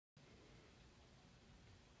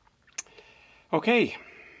Okay,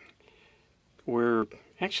 we're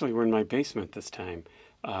we're in my basement this time.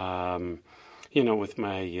 With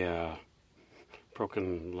my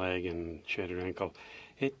broken leg and shattered ankle,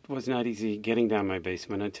 it was not easy getting down my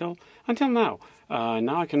basement until now.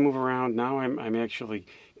 Now I can move around. Now I'm actually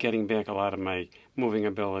getting back a lot of my moving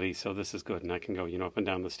ability, so this is good, and I can go up and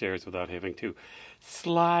down the stairs without having to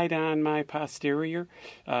slide on my posterior.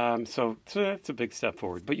 So that's a big step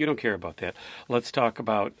forward, but you don't care about that. Let's talk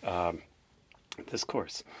about this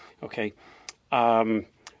course, okay?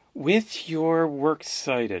 With your works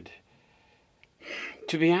cited,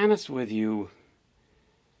 to be honest with you,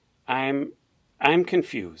 I'm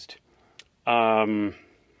confused, and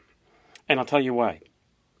I'll tell you why.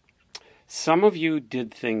 Some of you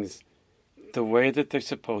did things the way that they're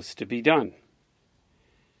supposed to be done.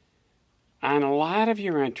 On a lot of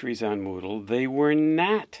your entries on Moodle, they were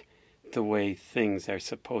not the way things are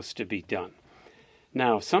supposed to be done.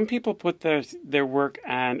 Now, some people put their work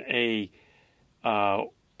on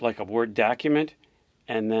like a Word document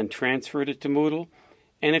and then transferred it to Moodle.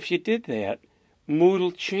 And if you did that,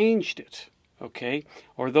 Moodle changed it, okay?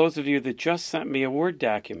 Or those of you that just sent me a Word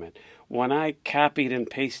document, when I copied and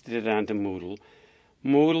pasted it onto Moodle,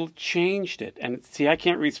 Moodle changed it. And see, I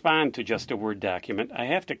can't respond to just a Word document. I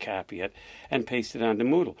have to copy it and paste it onto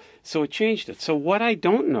Moodle. So it changed it. So what I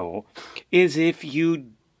don't know is if you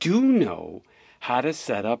do know how to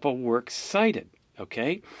set up a works cited.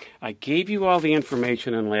 Okay, I gave you all the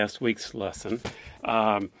information in last week's lesson.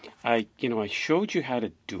 I showed you how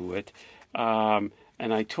to do it, and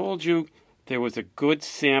I told you there was a good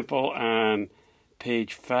sample on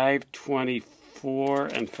page 524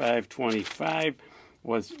 and 525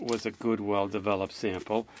 was a good, well-developed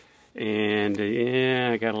sample. And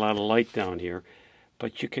I got a lot of light down here,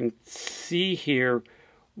 but you can see here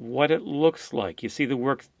what it looks like. You see the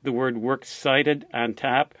word works cited on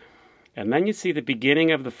top. And then you see the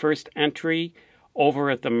beginning of the first entry over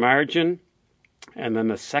at the margin. And then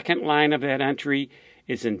the second line of that entry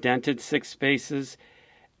is indented 6 spaces.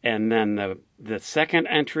 And then the second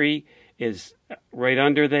entry is right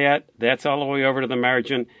under that. That's all the way over to the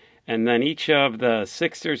margin. And then each of the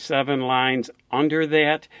 6 or 7 lines under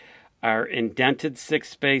that are indented 6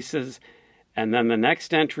 spaces. And then the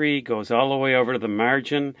next entry goes all the way over to the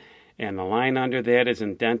margin. And the line under that is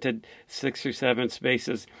indented 6 or 7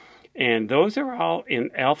 spaces. And those are all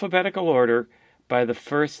in alphabetical order by the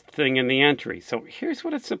first thing in the entry. So here's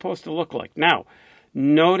what it's supposed to look like. Now,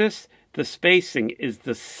 notice the spacing is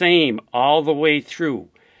the same all the way through.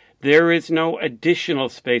 There is no additional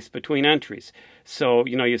space between entries. So,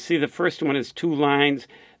 you see the first one is 2 lines.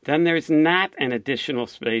 Then there's not an additional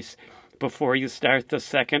space before you start the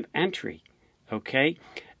second entry. Okay?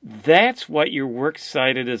 That's what your works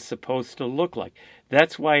cited is supposed to look like.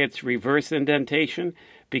 That's why it's reverse indentation,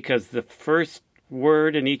 because the first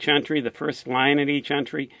word in each entry, the first line in each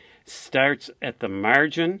entry, starts at the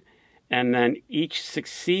margin, and then each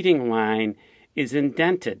succeeding line is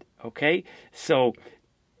indented, okay? So,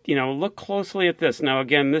 look closely at this. Now,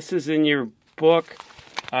 again, this is in your book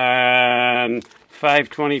on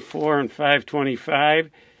 524 and 525.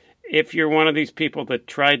 If you're one of these people that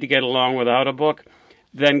tried to get along without a book,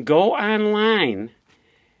 then go online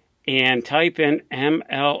and type in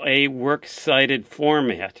MLA works cited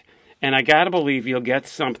format. And I got to believe you'll get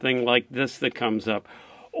something like this that comes up.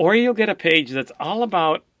 Or you'll get a page that's all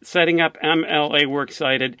about setting up MLA works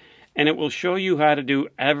cited, and it will show you how to do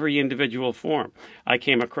every individual form. I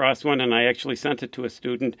came across one, and I actually sent it to a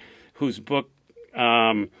student whose book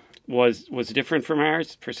was different from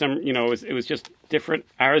ours. For some, it was just different.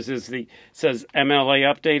 Ours says MLA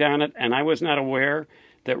update on it, and I was not aware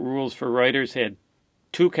that Rules for Writers had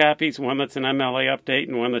 2 copies, one that's an MLA update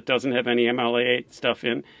and one that doesn't have any MLA stuff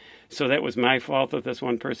in. So that was my fault that this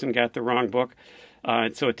one person got the wrong book.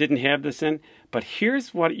 So it didn't have this in. But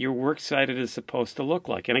here's what your works cited is supposed to look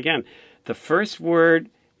like. And again, the first word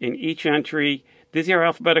in each entry, these are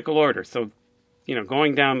alphabetical order. So,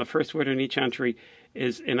 going down, the first word in each entry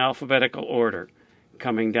is in alphabetical order,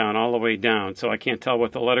 coming down all the way down. So I can't tell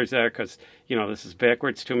what the letters are because, this is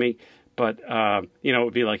backwards to me. But, it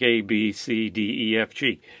would be like A, B, C, D, E, F,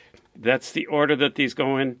 G. That's the order that these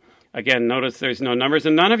go in. Again, notice there's no numbers,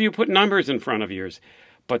 and none of you put numbers in front of yours.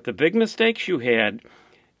 But the big mistakes you had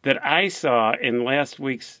that I saw in last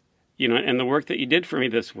week's, and the work that you did for me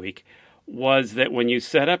this week, was that when you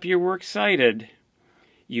set up your works cited,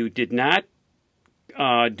 you did not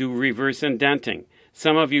do reverse indenting.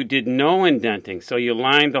 Some of you did no indenting, so you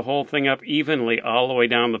lined the whole thing up evenly all the way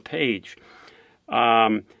down the page.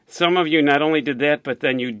 Some of you not only did that, but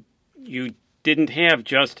then you didn't have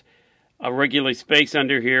just a regular space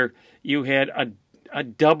under here. You had a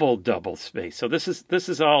double space. So this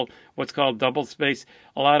is all what's called double space.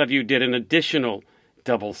 A lot of you did an additional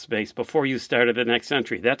double space before you started the next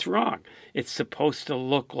entry. That's wrong. It's supposed to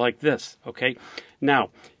look like this, okay? Now,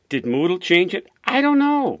 did Moodle change it? I don't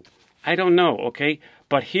know. Okay?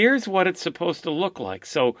 But here's what it's supposed to look like.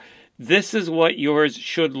 So this is what yours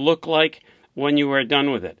should look like when you are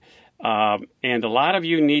done with it. And a lot of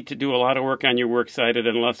you need to do a lot of work on your works cited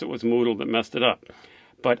unless it was Moodle that messed it up.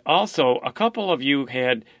 But also, a couple of you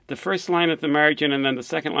had the first line at the margin and then the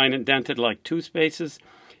second line indented like 2 spaces.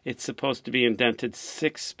 It's supposed to be indented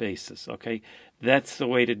 6 spaces, okay? That's the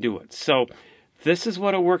way to do it. So this is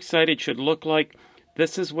what a works cited should look like.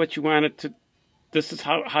 This is what you want it to, this is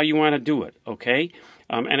how you want to do it, okay?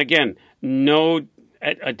 And again, no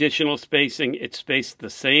additional spacing. It's spaced the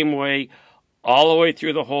same way all the way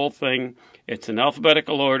through the whole thing. It's in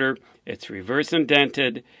alphabetical order. It's reverse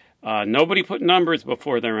indented. Nobody put numbers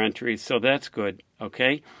before their entries, so that's good,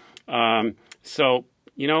 okay? So,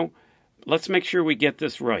 you know, let's make sure we get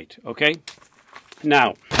this right, okay?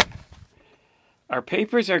 Now, our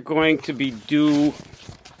papers are going to be due,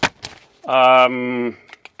 I'm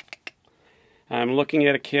looking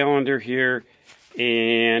at a calendar here,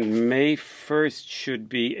 and May 1st should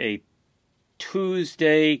be a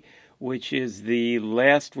Tuesday, which is the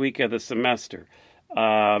last week of the semester.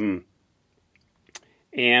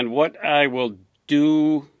 And what I will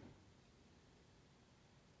do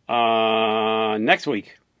next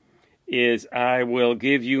week is I will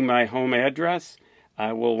give you my home address.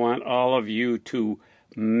 I will want all of you to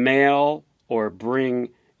mail or bring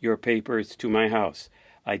your papers to my house.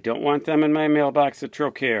 I don't want them in my mailbox at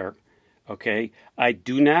Trocaire, okay? I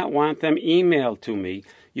do not want them emailed to me.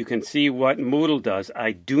 You can see what Moodle does.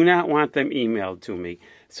 I do not want them emailed to me.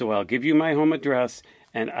 So I'll give you my home address,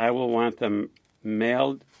 and I will want them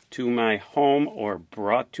mailed to my home or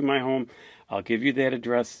brought to my home. I'll give you that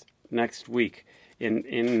address next week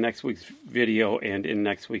in next week's video and in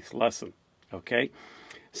next week's lesson, okay?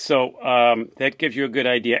 So that gives you a good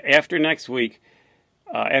idea. After next week,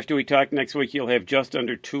 after we talk next week, you'll have just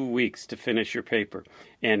under 2 weeks to finish your paper.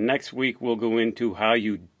 And next week, we'll go into how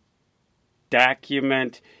you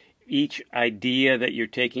document each idea that you're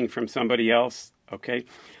taking from somebody else, okay?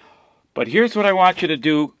 But here's what I want you to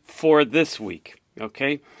do for this week,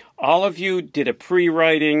 okay? All of you did a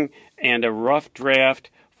pre-writing and a rough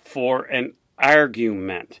draft for an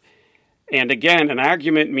argument. And again, an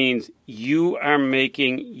argument means you are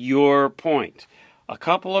making your point. A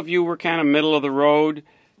couple of you were kind of middle of the road.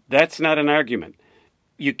 That's not an argument.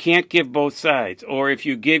 You can't give both sides. Or if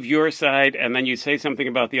you give your side and then you say something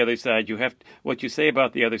about the other side, you have what you say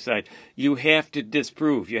about the other side, you have to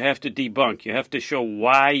disprove. You have to debunk. You have to show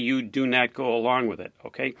why you do not go along with it,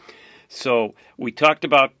 okay? So we talked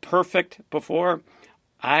about perfect before.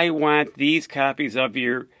 I want these copies of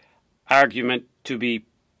your argument to be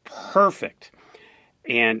perfect.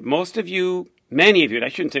 And most of you, many of you, I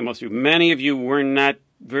shouldn't say most of you, many of you were not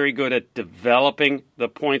very good at developing the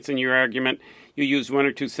points in your argument. You use 1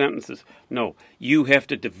 or 2 sentences. No, you have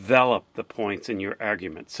to develop the points in your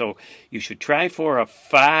argument. So you should try for a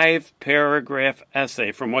 5-paragraph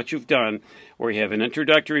essay from what you've done, where you have an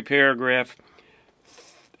introductory paragraph,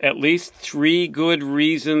 at least 3 good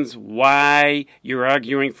reasons why you're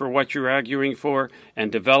arguing for what you're arguing for,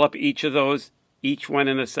 and develop each of those, each one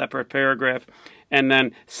in a separate paragraph, and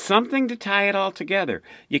then something to tie it all together.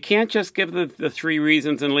 You can't just give the 3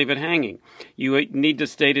 reasons and leave it hanging. You need to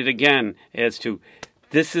state it again as to,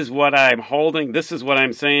 this is what I'm holding, this is what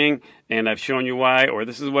I'm saying, and I've shown you why, or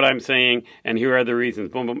this is what I'm saying, and here are the reasons,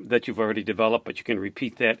 boom, boom, that you've already developed, but you can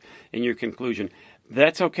repeat that in your conclusion.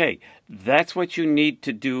 That's okay. That's what you need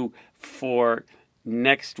to do for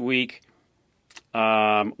next week,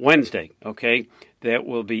 Wednesday, okay? That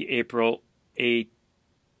will be April 18th,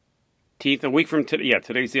 a week from today. Yeah,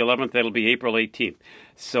 today's the 11th. That'll be April 18th.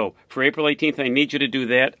 So for April 18th, I need you to do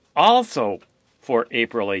that. Also for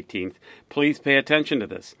April 18th, please pay attention to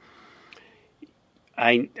this.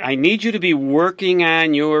 I need you to be working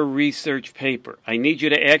on your research paper. I need you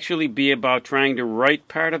to actually be about trying to write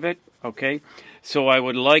part of it, okay? So I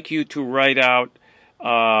would like you to write out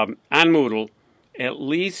on Moodle at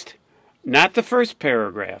least, not the first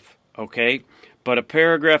paragraph, okay, but a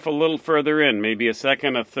paragraph a little further in, maybe a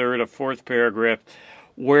second, a third, a fourth paragraph,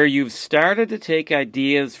 where you've started to take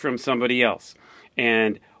ideas from somebody else.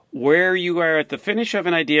 And where you are at the finish of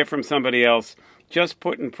an idea from somebody else, just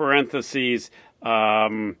put in parentheses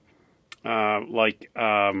direct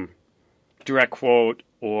quote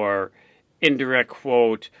or indirect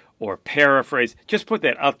quote or paraphrase. Just put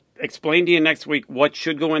that. I'll explain to you next week what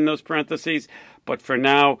should go in those parentheses. But for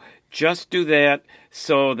now, just do that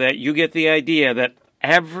so that you get the idea that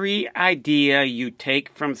Every idea you take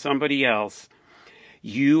from somebody else,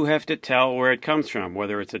 you have to tell where it comes from,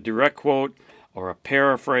 whether it's a direct quote or a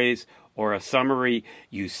paraphrase or a summary.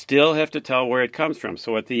 You still have to tell where it comes from.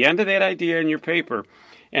 So at the end of that idea in your paper,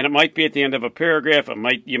 and it might be at the end of a paragraph,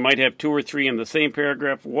 you might have 2 or 3 in the same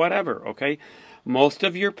paragraph, whatever, okay? Most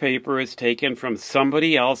of your paper is taken from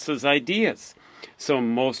somebody else's ideas. So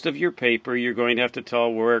most of your paper, you're going to have to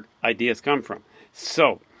tell where ideas come from.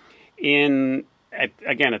 So again,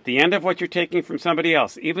 at the end of what you're taking from somebody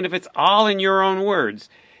else, even if it's all in your own words,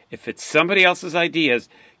 if it's somebody else's ideas,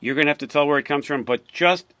 you're going to have to tell where it comes from. But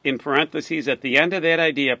just in parentheses, at the end of that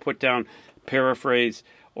idea, put down paraphrase,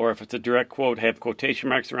 or if it's a direct quote, have quotation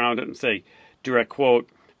marks around it and say direct quote,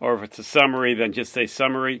 or if it's a summary, then just say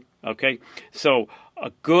summary, okay? So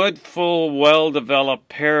a good, full, well-developed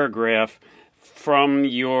paragraph from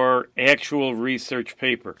your actual research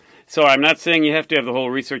paper. So I'm not saying you have to have the whole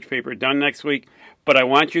research paper done next week, but I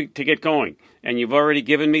want you to get going. And you've already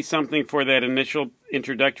given me something for that initial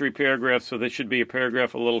introductory paragraph, so this should be a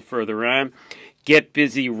paragraph a little further on. Get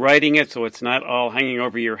busy writing it so it's not all hanging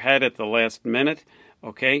over your head at the last minute,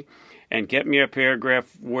 okay? And get me a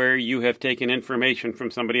paragraph where you have taken information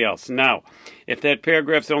from somebody else. Now, if that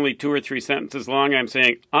paragraph's only 2 or 3 sentences long, I'm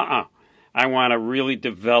saying, I want a really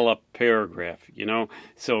developed paragraph, you know?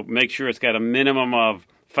 So make sure it's got a minimum of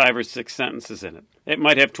 5 or 6 sentences in it. It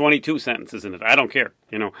might have 22 sentences in it. I don't care,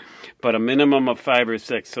 you know, but a minimum of 5 or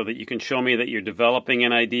 6 so that you can show me that you're developing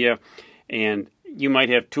an idea. And you might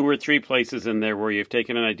have 2 or 3 places in there where you've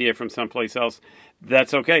taken an idea from someplace else.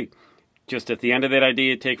 That's okay. Just at the end of that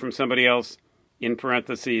idea, take from somebody else, in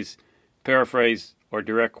parentheses, paraphrase, or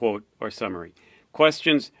direct quote, or summary.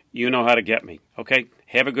 Questions, you know how to get me, okay?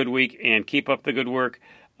 Have a good week and keep up the good work.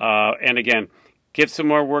 And again, give some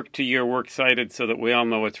more work to your Works Cited so that we all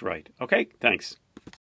know it's right. Okay? Thanks.